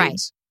Cage. Right.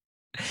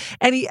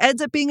 And he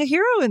ends up being a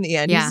hero in the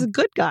end. Yeah. He's a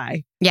good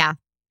guy. Yeah.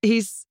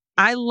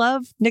 I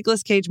love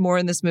Nicolas Cage more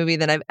in this movie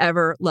than I've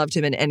ever loved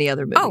him in any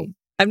other movie. Oh.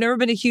 I've never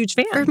been a huge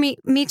fan. For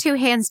me too,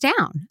 hands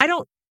down. I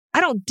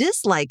don't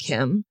dislike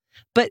him,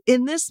 but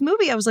in this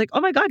movie, I was like,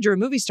 oh my God, you're a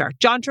movie star.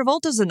 John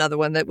Travolta's another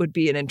one that would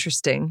be an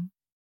interesting,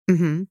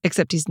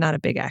 except he's not a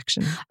big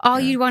action. All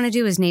you'd want to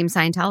do is name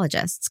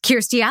Scientologists.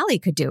 Kirstie Alley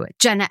could do it.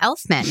 Jenna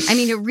Elfman. I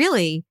mean, it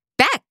really,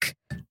 Beck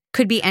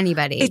could be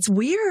anybody. It's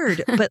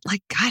weird, but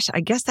like, gosh,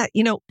 I guess that,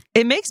 you know,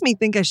 it makes me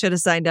think I should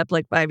have signed up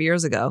like 5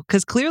 years ago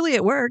because clearly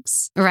it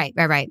works. Right.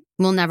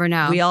 We'll never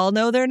know. We all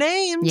know their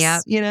names.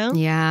 Yep. You know?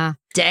 Yeah.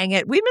 Dang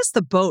it. We missed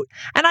the boat.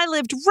 And I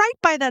lived right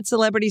by that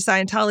Celebrity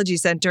Scientology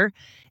Center.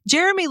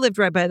 Jeremy lived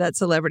right by that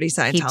Celebrity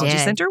Scientology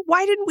Center.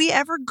 Why didn't we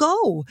ever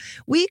go?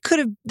 We could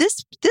have,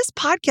 this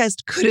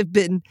podcast could have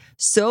been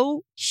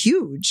so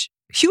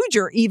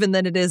huger even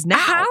than it is now.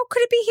 How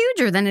could it be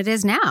huger than it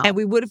is now? And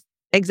we would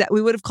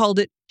have called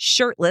it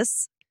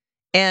Shirtless.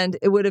 And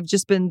it would have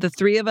just been the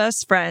three of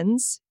us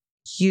friends,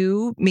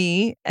 you,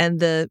 me, and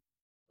the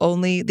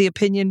only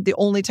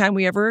time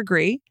we ever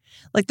agree.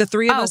 Like the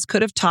three of us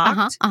could have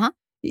talked.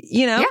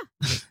 You know? Yeah.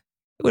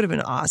 It would have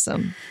been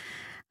awesome.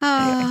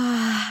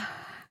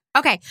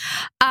 Okay.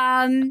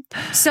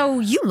 So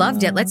you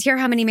loved it. Let's hear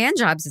how many man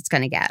jobs it's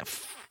going to get.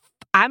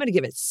 I'm going to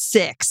give it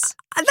 6.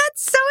 That's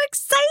so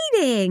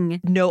exciting.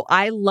 No,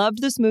 I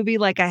loved this movie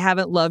like I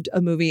haven't loved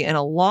a movie in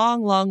a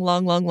long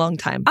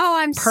time. Oh,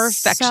 I'm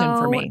perfection so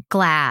for me.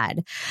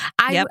 Glad.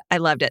 I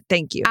loved it.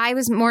 Thank you. I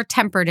was more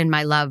tempered in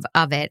my love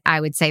of it.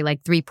 I would say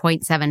like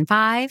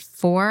 3.75,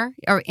 4,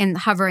 or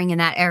hovering in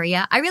that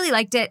area. I really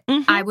liked it.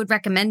 I would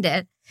recommend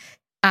it.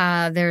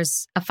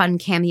 There's a fun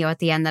cameo at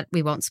the end that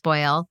we won't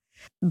spoil.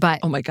 But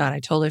oh my God, I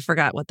totally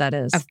forgot what that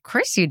is. Of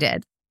course you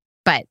did.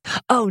 But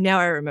now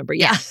I remember.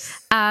 Yeah.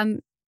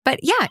 But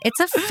yeah, it's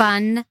a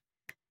fun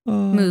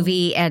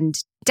movie and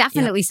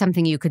definitely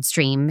something you could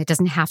stream. It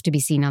doesn't have to be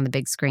seen on the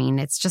big screen.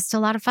 It's just a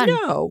lot of fun.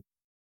 No,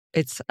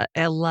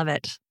 I love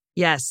it.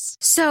 Yes.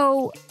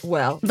 So,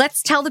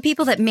 let's tell the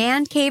people that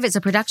Man Cave is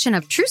a production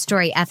of True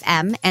Story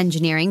FM,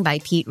 engineering by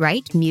Pete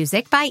Wright,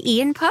 music by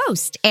Ian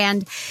Post.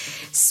 And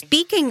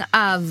speaking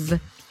of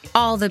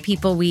all the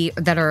people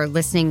that are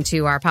listening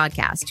to our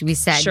podcast, we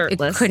said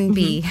Shirtless. It couldn't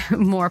be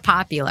more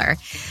popular.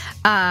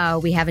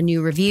 We have a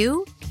new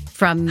review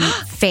from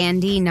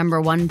Fandy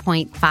number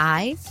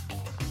 1.5.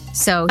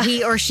 So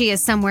he or she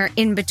is somewhere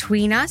in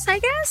between us, I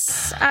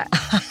guess.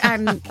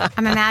 I'm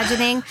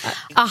imagining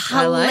a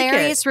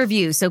hilarious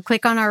review. So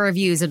click on our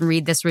reviews and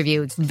read this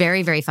review. It's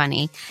very, very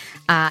funny.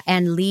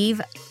 And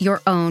leave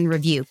your own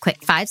review.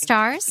 Click 5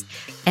 stars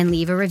and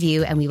leave a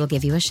review, and we will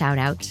give you a shout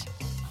out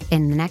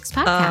in the next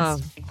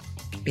podcast.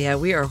 Yeah,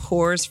 we are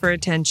whores for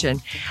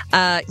attention.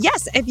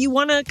 Yes, if you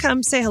want to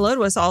come say hello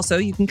to us also,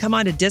 you can come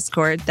on to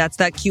Discord. That's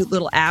that cute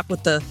little app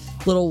with the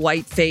little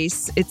white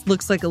face. It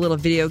looks like a little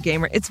video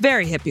gamer. It's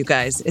very hip, you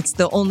guys. It's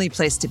the only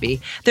place to be.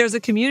 There's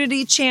a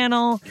community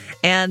channel,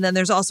 and then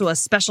there's also a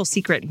special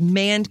secret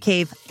Man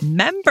Cave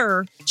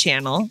member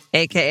channel,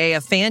 aka a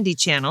Fandy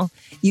channel.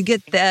 You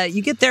get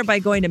there by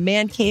going to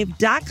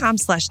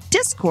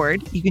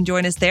mancave.com/Discord. You can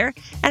join us there.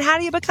 And how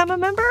do you become a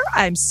member?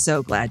 I'm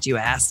so glad you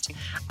asked.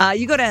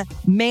 You go to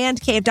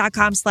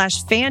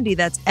mancave.com/Fandy.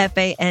 That's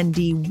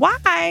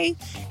FANDY.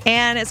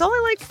 And it's only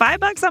like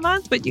 $5 a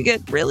month, but you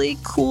get really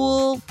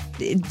cool,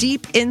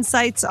 deep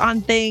insights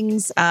on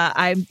things.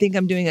 I think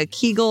I'm doing a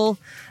Kegel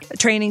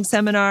training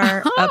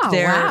seminar up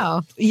there.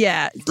 Wow.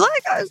 Yeah.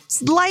 Like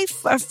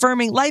life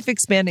affirming, life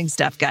expanding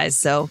stuff, guys.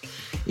 So,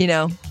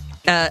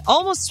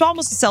 almost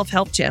a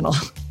self-help channel.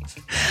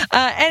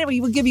 Anyway,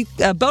 we'll give you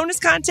bonus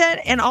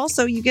content, and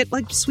also you get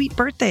like sweet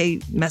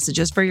birthday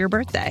messages for your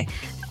birthday.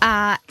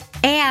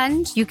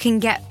 And you can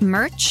get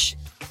merch,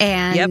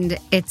 and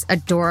it's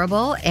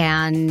adorable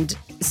and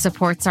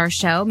supports our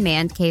show,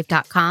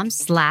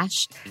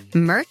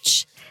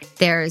 mancave.com/merch.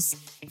 There's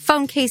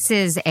phone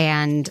cases,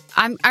 and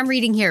I'm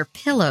reading here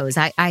pillows.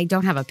 I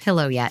don't have a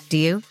pillow yet. Do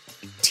you?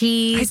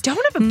 Teas. I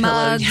don't have a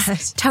mugs, pillow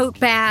yet. Tote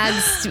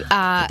bags.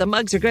 The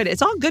mugs are good.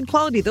 It's all good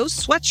quality. Those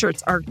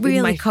sweatshirts are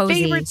really my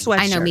cozy. favorite sweatshirt.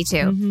 I know, me too.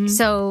 Mm-hmm.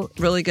 So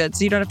really good.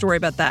 So you don't have to worry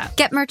about that.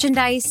 get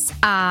merchandise.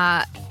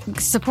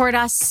 Support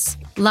us.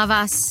 Love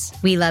us.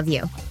 We love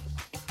you.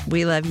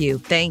 We love you.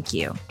 Thank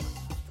you.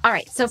 All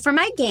right. So for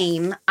my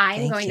game, I'm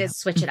Thank going you. to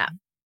switch it up.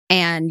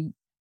 And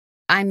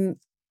I'm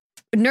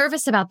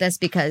nervous about this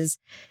because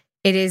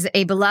it is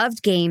a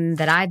beloved game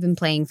that I've been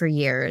playing for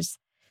years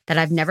that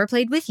I've never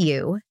played with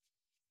you.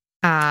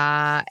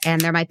 And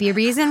there might be a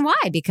reason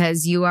why,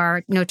 because you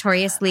are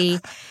notoriously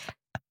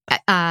good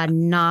at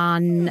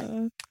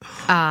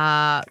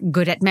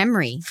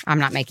memory. I'm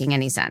not making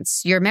any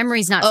sense. Your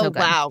memory's not so good.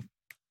 Wow.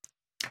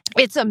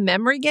 It's a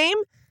memory game?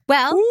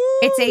 Well, Ooh.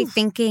 it's a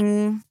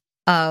thinking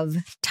of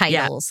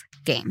titles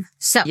game.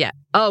 So Yeah.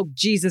 Oh,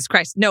 Jesus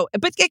Christ. No,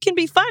 but it can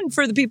be fun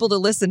for the people to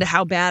listen to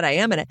how bad I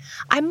am at it.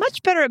 I'm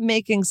much better at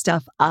making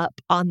stuff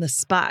up on the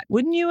spot.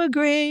 Wouldn't you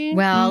agree?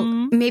 well,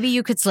 maybe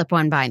you could slip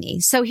one by me.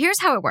 So here's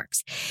how it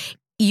works.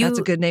 That's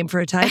a good name for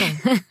a title.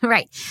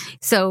 Right.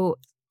 So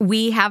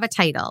we have a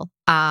title.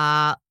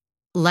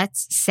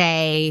 Let's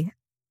say,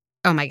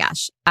 oh my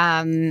gosh.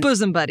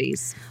 Bosom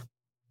Buddies.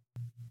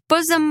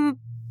 Bosom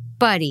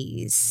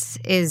Buddies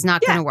is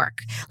not going to work.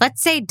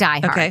 Let's say Die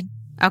Hard.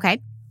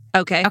 Okay.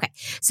 Okay.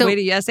 So wait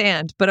a yes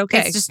and, but okay.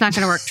 it's just not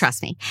going to work.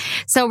 Trust me.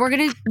 So we're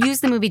going to use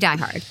the movie Die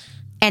Hard.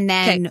 And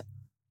then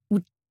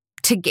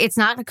it's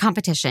not a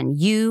competition.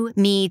 You,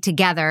 me,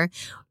 together,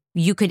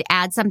 you could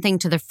add something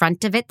to the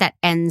front of it that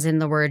ends in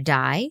the word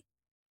die.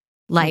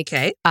 Like,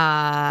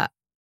 all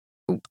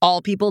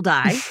people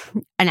die.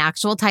 An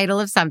actual title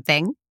of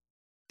something.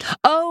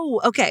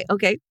 Oh, okay.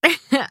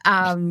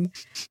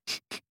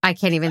 I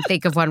can't even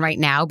think of one right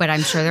now, but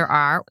I'm sure there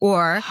are.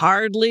 Or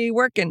hardly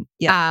working.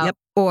 Yeah. Yep.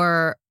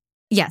 Or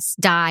yes,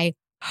 Die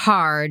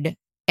Hard.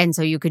 And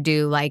so you could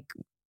do like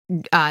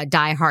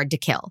Die Hard to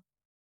Kill.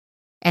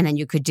 And then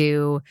you could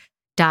do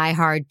Die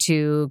Hard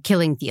to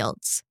Killing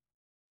Fields.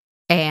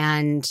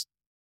 And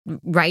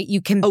right, you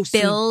can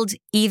build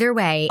either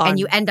way, and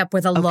you end up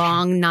with a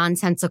long,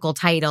 nonsensical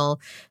title,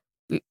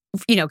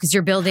 because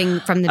you're building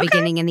from the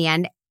beginning and the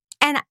end.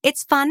 And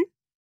it's fun,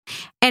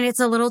 and it's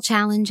a little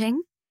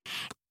challenging.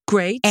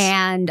 Great.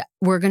 And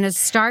we're going to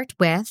start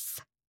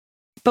with...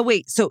 But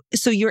wait, so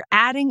you're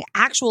adding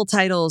actual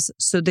titles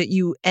so that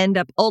you end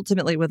up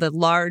ultimately with a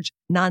large,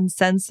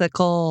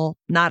 nonsensical,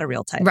 not a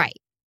real title. Right.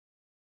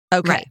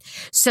 Okay. Right.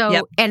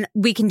 So, and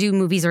we can do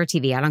movies or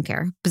TV. I don't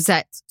care.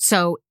 But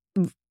so,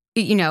 I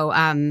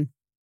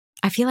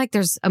feel like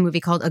there's a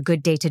movie called A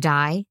Good Day to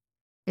Die.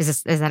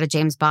 Is that a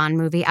James Bond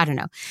movie? I don't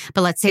know.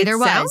 But let's say there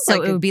was.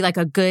 So it would be like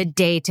A Good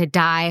Day to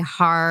Die,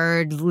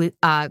 hard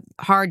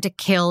to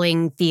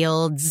Killing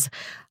Fields,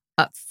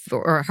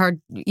 or hard,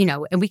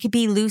 and we could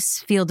be Loose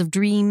Field of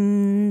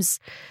Dreams.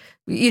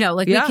 We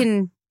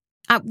can,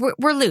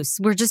 we're loose.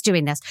 We're just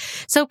doing this.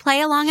 So play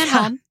along at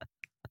home.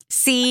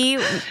 See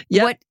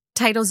what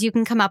titles you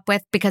can come up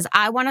with, because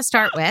I want to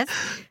start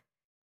with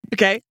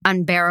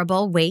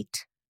Unbearable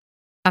Weight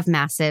of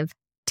Massive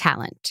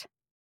Talent.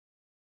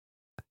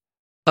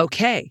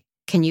 Okay.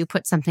 Can you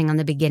put something on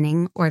the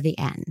beginning or the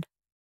end?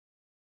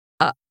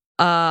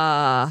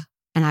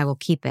 And I will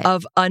keep it.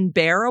 Of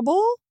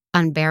unbearable?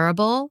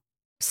 Unbearable.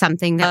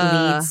 Something that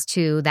leads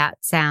to that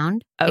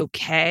sound.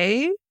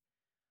 Okay.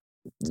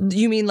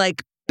 You mean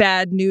like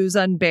Bad News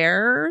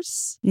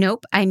Unbears?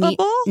 Nope. I mean,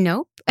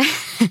 nope.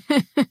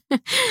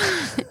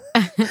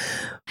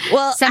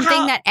 Well,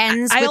 something that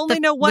ends I with only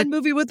know one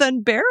movie with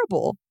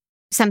unbearable.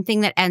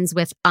 Something that ends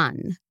with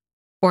un,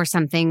 or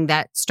something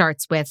that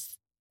starts with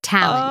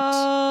talent.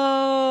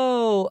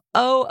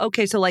 Oh,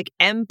 okay. So like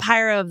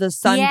Empire of the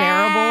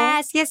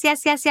Sunbearable.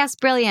 Yes.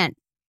 Brilliant.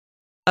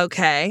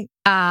 Okay.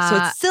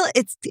 So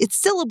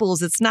it's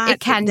syllables. It's not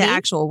the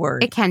actual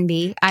word. It can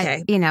be.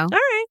 Okay. All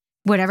right.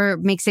 Whatever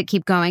makes it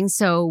keep going.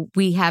 So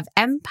we have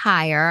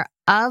Empire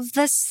of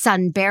the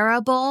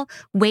Unbearable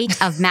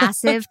Weight of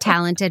Massive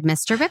Talented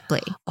Mr.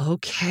 Ripley.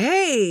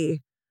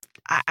 Okay.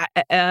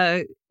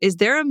 Is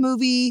there a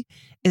movie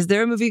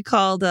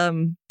called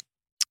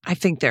I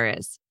think there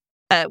is.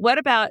 What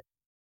about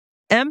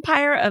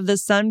Empire of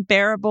the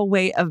Unbearable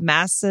Weight of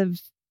Massive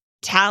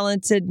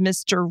Talented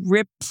Mr.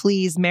 Rip,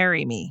 Please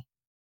Marry Me?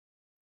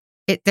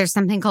 There's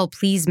something called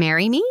Please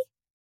Marry Me?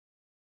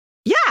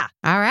 Yeah.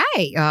 All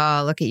right.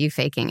 Oh, look at you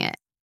faking it.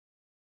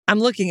 I'm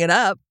looking it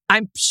up.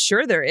 I'm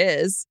sure there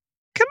is.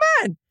 Come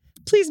on.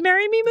 Please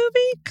Marry Me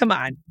movie? Come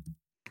on.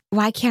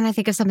 Why can't I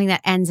think of something that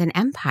ends in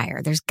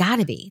Empire? There's got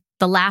to be.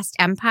 The Last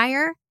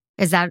Empire?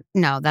 Is that?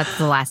 No, that's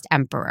The Last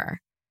Emperor.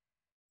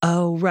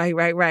 Oh, right.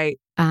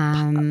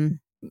 Empire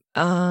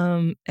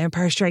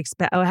Strikes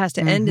Back. Oh, it has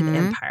to end in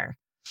Empire.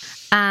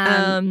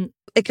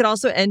 It could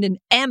also end in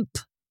Emp.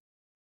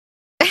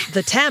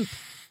 The Temp.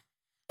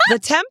 The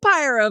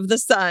Tempire of the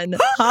Sun.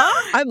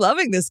 Huh? I'm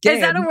loving this game.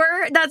 Is that a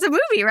word? That's a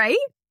movie, right?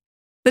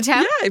 The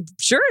Temp? Yeah,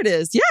 sure it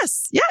is.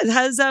 Yes. Yeah, it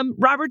has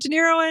Robert De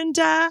Niro and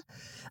Anne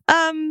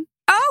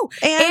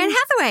Hathaway. Anne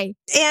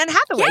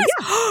Hathaway. Yes.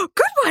 Yeah.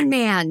 Good one,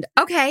 man.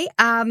 Okay.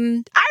 I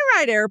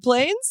ride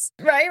airplanes.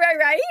 Right.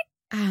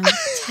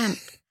 Temp.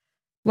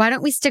 Why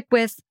don't we stick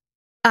with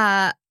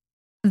the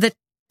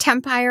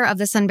Tempire of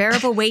the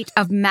Unbearable Weight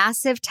of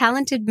Massive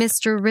Talented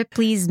Mr.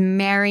 Ripley's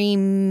Marry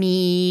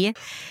Me.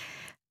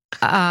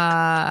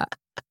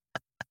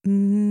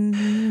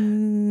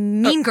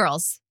 Mean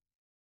Girls.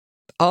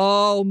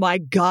 Oh my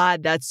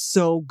God, that's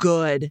so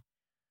good.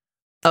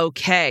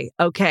 Okay,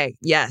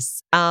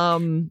 yes.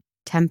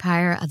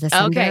 Tempire of the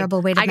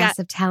Unbearable Weight of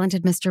Massive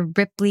Talented Mr.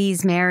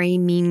 Ripley's Marry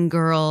Mean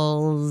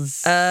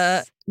Girls.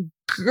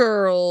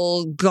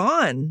 Girl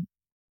Gone.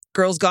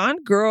 Girls Gone?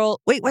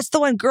 Wait, what's the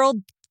one? Girl,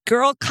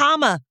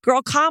 comma.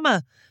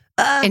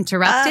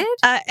 Interrupted?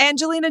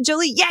 Angelina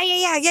Jolie.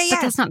 Yeah.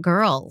 But that's not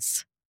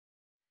girls.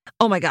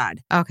 Oh my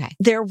God. Okay.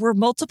 There were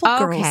multiple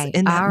girls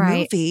in that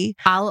movie.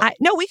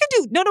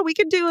 We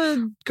can do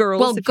a girl.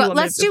 Well,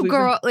 let's do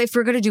girl. If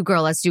we're going to do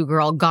girl, let's do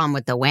Girl Gone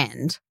with the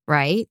Wind,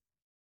 right?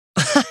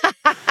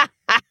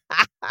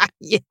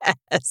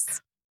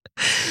 Yes.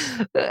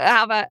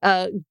 How about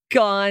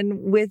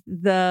Gone with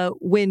the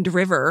Wind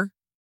River?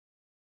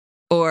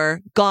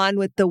 Or Gone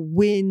with the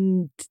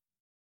Windwalkers.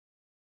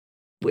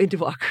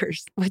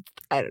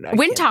 I don't know.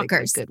 Wind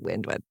Talkers. Good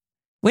wind one.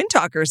 Wind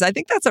Talkers. I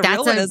think that's a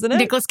real one, isn't it?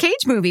 Nicolas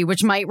Cage movie,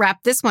 which might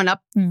wrap this one up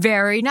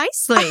very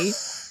nicely.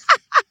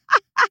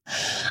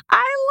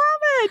 I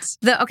love it.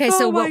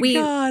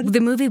 The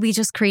movie we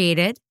just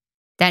created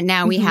that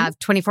now we have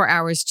 24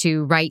 hours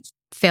to write,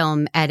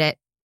 film, edit,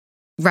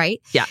 right?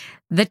 Yeah.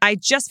 I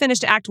just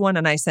finished Act 1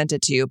 and I sent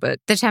it to you, but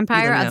The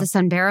Tempire of the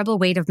Unbearable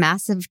Weight of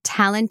Massive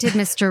Talented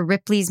Mr.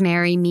 Ripley's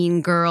Marry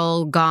Mean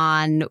Girl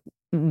Gone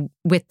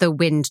with the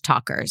Wind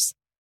Talkers.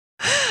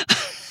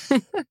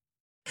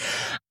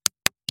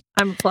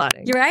 I'm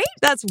applauding. You right?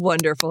 That's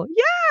wonderful.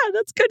 Yeah,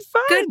 that's good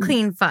fun. Good,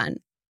 clean fun.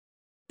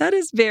 That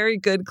is very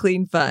good,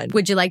 clean fun.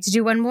 Would you like to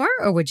do one more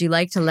or would you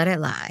like to let it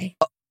lie?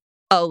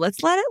 Oh,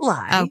 let's let it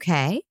lie.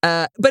 Okay.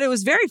 But it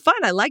was very fun.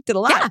 I liked it a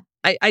lot. Yeah.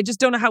 I just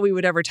don't know how we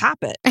would ever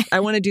top it.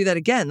 I want to do that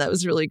again. That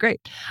was really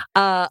great.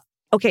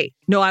 Okay.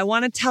 No, I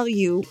want to tell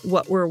you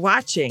what we're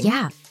watching.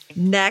 Yeah.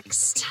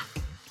 Next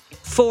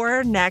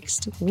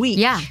week.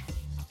 Yeah.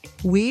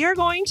 We are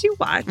going to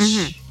watch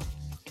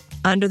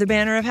Under the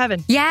Banner of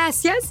Heaven.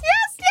 Yes.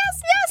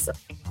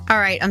 All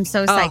right. I'm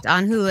so psyched.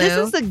 On Hulu. This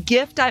is a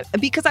gift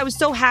because I was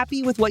so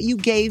happy with what you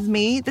gave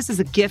me. This is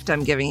a gift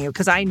I'm giving you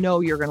because I know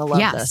you're going to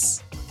love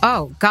this.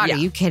 Oh, God, are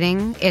you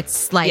kidding?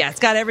 It's like it's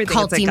got everything.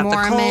 Culty it's got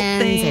Mormons the cult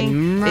thing.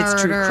 and murder.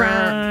 It's true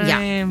crime.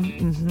 Yeah.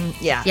 Mm-hmm.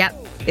 Yeah.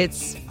 Yep.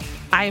 It's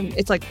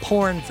like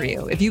porn for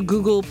you. If you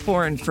Google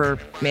porn for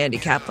Mandy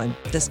Kaplan,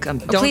 this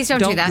comes. Please don't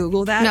do that.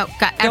 Google that. No,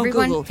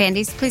 everyone, Google.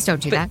 Fandies, please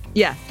don't do that.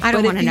 Yeah, I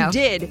don't want to know. If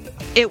you did,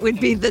 it would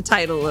be the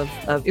title of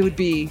it would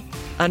be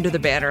Under the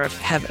Banner of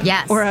Heaven.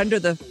 Yes. Or under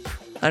the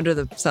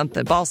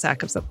something ball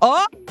sack of something.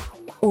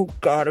 Oh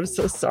God, I'm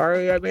so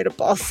sorry. I made a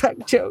ball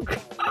sack joke.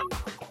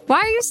 Why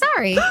are you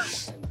sorry?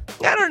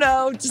 I don't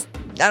know.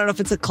 I don't know if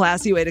it's a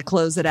classy way to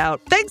close it out.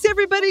 Thanks,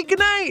 everybody. Good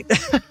night.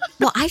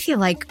 Well, I feel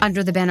like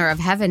Under the Banner of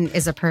Heaven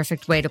is a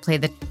perfect way to play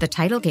the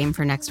title game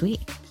for next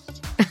week.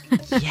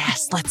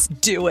 Yes, let's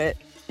do it.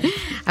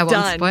 I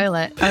won't spoil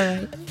it. All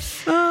right.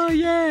 Oh,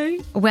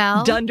 yay.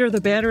 Well, Under the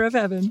Banner of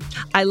Heaven.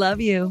 I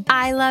love you.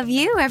 I love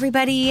you.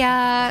 Everybody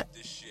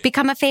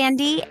become a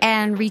Fandy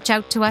and reach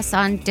out to us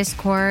on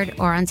Discord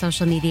or on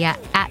social media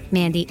at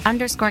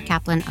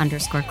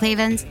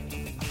Mandy_Kaplan_Clavens.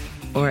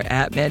 Or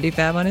at Mandy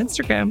Fab on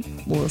Instagram.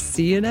 We'll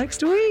see you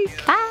next week.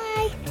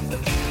 Bye.